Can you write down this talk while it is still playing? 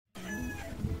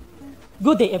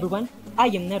Good day everyone,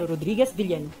 I am Nerro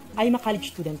Villeno. I am a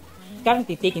college student,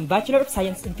 currently taking Bachelor of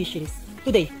Science in Fisheries.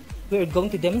 Today, we are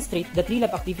going to demonstrate the 3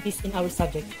 lab activities in our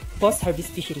subject, post-harvest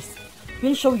fisheries.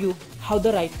 We'll show you how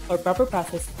the right or proper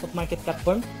process of market cut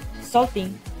form,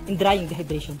 salting, and drying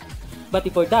dehydration. But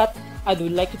before that, I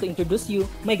would like to introduce you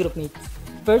my group mates.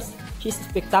 First, she is a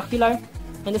spectacular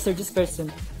and a serious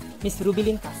person, Miss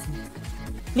Rubilin Cassie.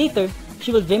 Later, she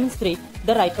will demonstrate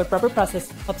the right or proper process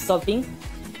of salting.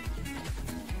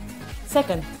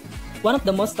 Second, one of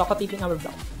the most talkative in our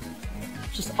block.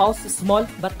 She's also small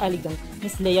but elegant,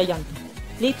 Miss Leia Yanti.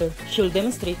 Later, she will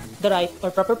demonstrate the right or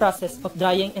proper process of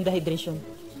drying and dehydration.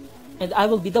 And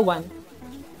I will be the one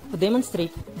to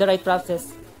demonstrate the right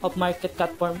process of market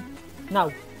cut form. Now,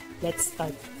 let's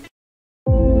start.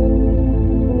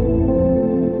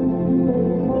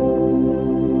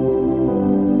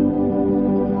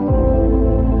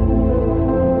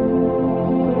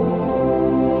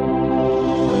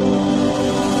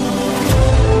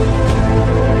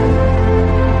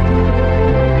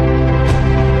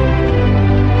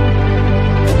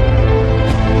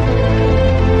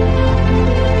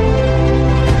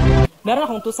 Meron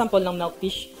akong 2 sample ng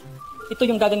milkfish. Ito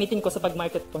yung gagamitin ko sa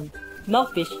pag-market form.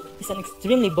 Milkfish is an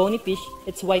extremely bony fish.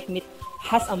 Its white meat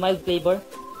has a mild flavor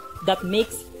that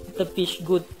makes the fish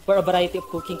good for a variety of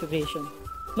cooking preparation.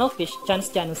 Milkfish,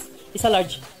 Chanus janus, is a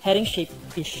large herring-shaped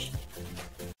fish.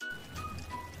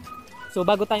 So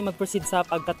bago tayo mag-proceed sa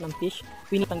pag-cut ng fish,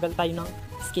 tanggal tayo ng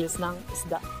scales ng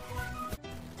isda.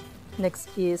 Next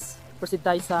is, proceed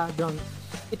tayo sa ground.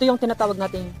 Ito yung tinatawag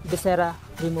nating viscera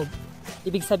remove.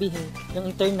 Ibig sabihin, yung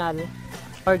internal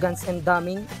organs and the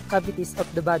main cavities of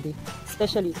the body,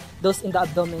 especially those in the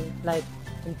abdomen like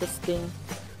intestine,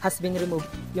 has been removed.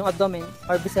 Yung abdomen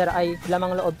or viscera ay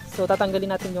lamang loob. So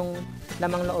tatanggalin natin yung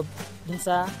lamang loob dun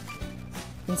sa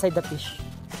inside the fish.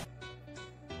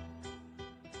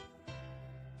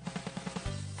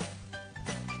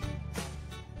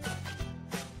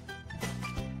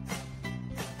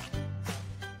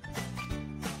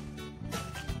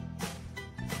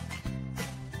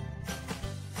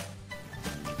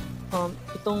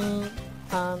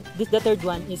 The third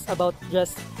one is about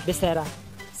just viscera.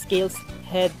 Scales,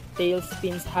 head, tail,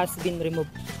 fins has been removed.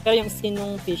 Pero yung skin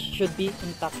ng fish should be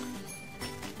intact.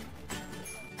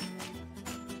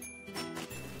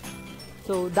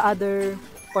 So the other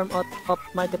form of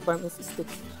market form is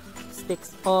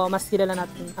sticks. O mas kilala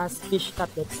natin as fish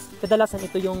cutlets. Kadalasan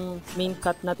ito yung main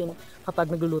cut natin kapag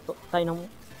nagluluto tayo ng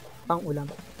pang-ulam.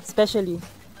 Especially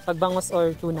pagbangos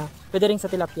or tuna, pwede rin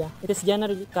sa tilapia. It is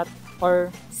generally cut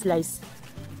or sliced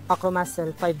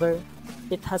acromuscle fiber.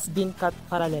 It has been cut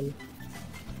parallel.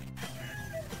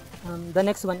 The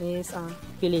next one is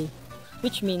fillet,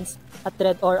 which means a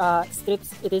thread or a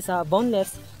strips. It is a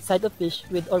boneless side of fish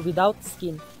with or without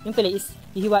skin. Yung fillet is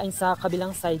hihiwain sa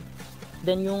kabilang side.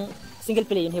 Then yung single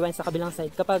fillet yung hihiwain sa kabilang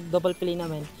side. Kapag double fillet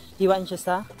naman, hihiwain siya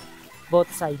sa both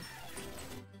side.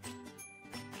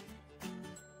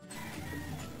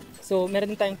 So,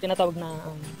 meron din tayong tinatawag na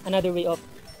another way of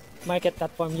market cut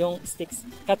form, yung sticks.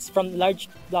 Cuts from large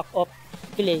block of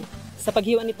fillet. Sa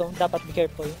paghiwa nito, dapat be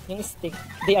careful. Yung stick,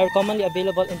 they are commonly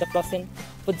available in the frozen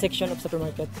food section of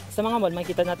supermarket. Sa mga mall,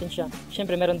 makikita natin siya.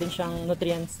 Siyempre, meron din siyang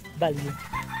nutrients value.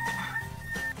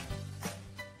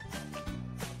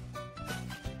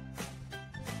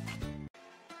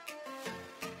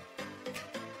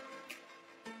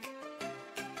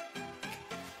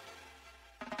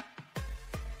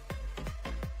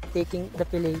 Taking the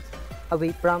fillet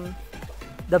away from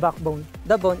the backbone.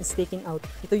 The bone is taken out.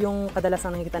 Ito yung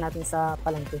kadalasan nakikita natin sa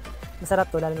palengke.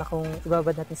 Masarap to, lalo na kung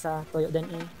ibabad natin sa toyo,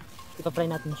 then ipa-fry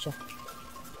natin siya.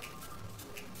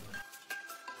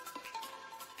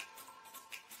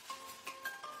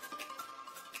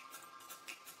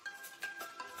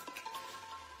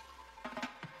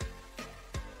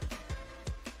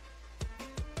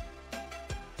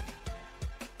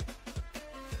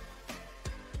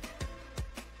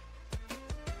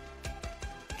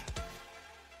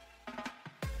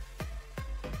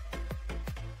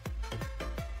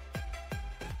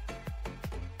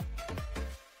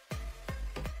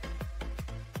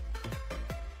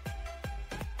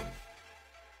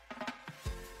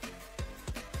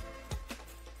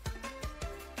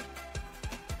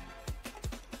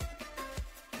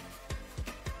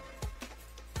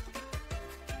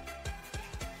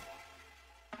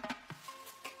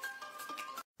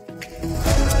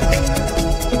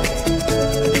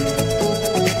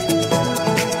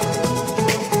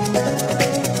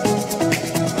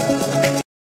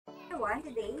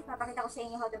 Today, papakita ko sa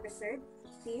inyo how to preserve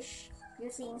fish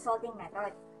using salting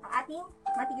method. Ang ating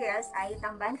materials ay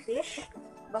tamban fish,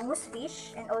 bangus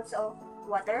fish, and also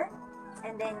water,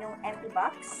 and then yung empty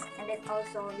box, and then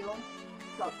also yung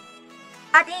salt.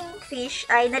 Ating fish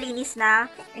ay nalinis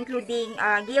na, including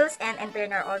gills and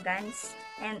internal organs,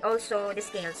 and also the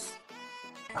scales.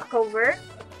 Cover,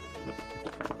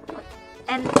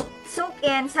 and soak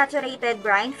in saturated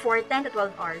brine for 10 to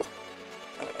 12 hours.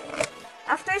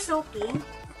 After soaking,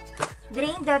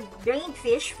 drain the drained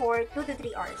fish for 2 to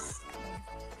 3 hours.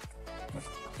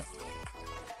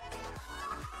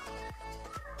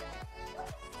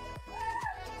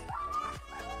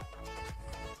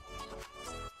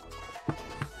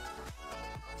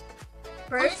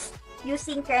 First,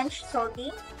 using quench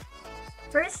salting.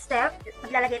 First step,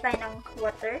 maglalagay tayo ng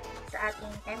water sa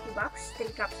ating empty box,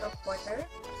 3 cups of water.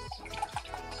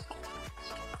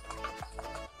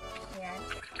 Ayan.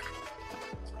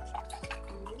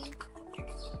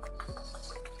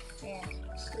 Ayan,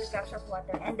 3 cups of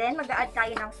water. And then, mag-a-add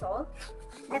tayo ng salt.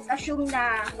 Let's assume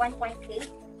na 1.8.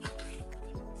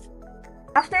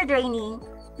 After draining,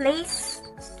 place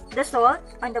the salt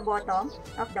on the bottom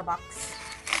of the box.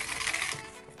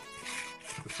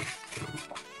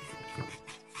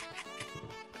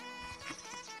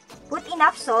 Put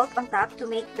enough salt on top to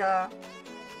make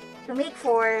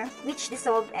for which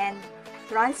dissolve and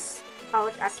runs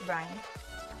out as brine.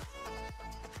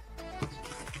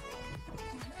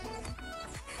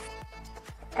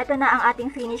 Ito na ang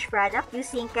ating finished product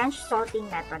using quench salting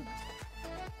method.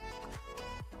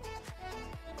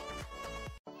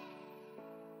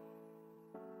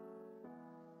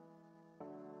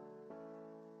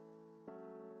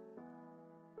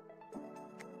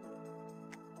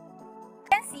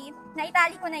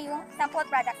 Naitali ko na yung sample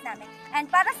products namin. And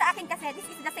para sa akin kasi, this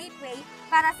is the safe way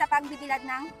para sa pagbibilad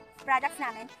ng products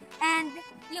namin. And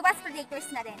iwas predators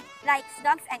na rin, like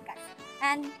dogs and cats.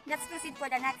 And let's proceed for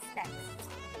the next step.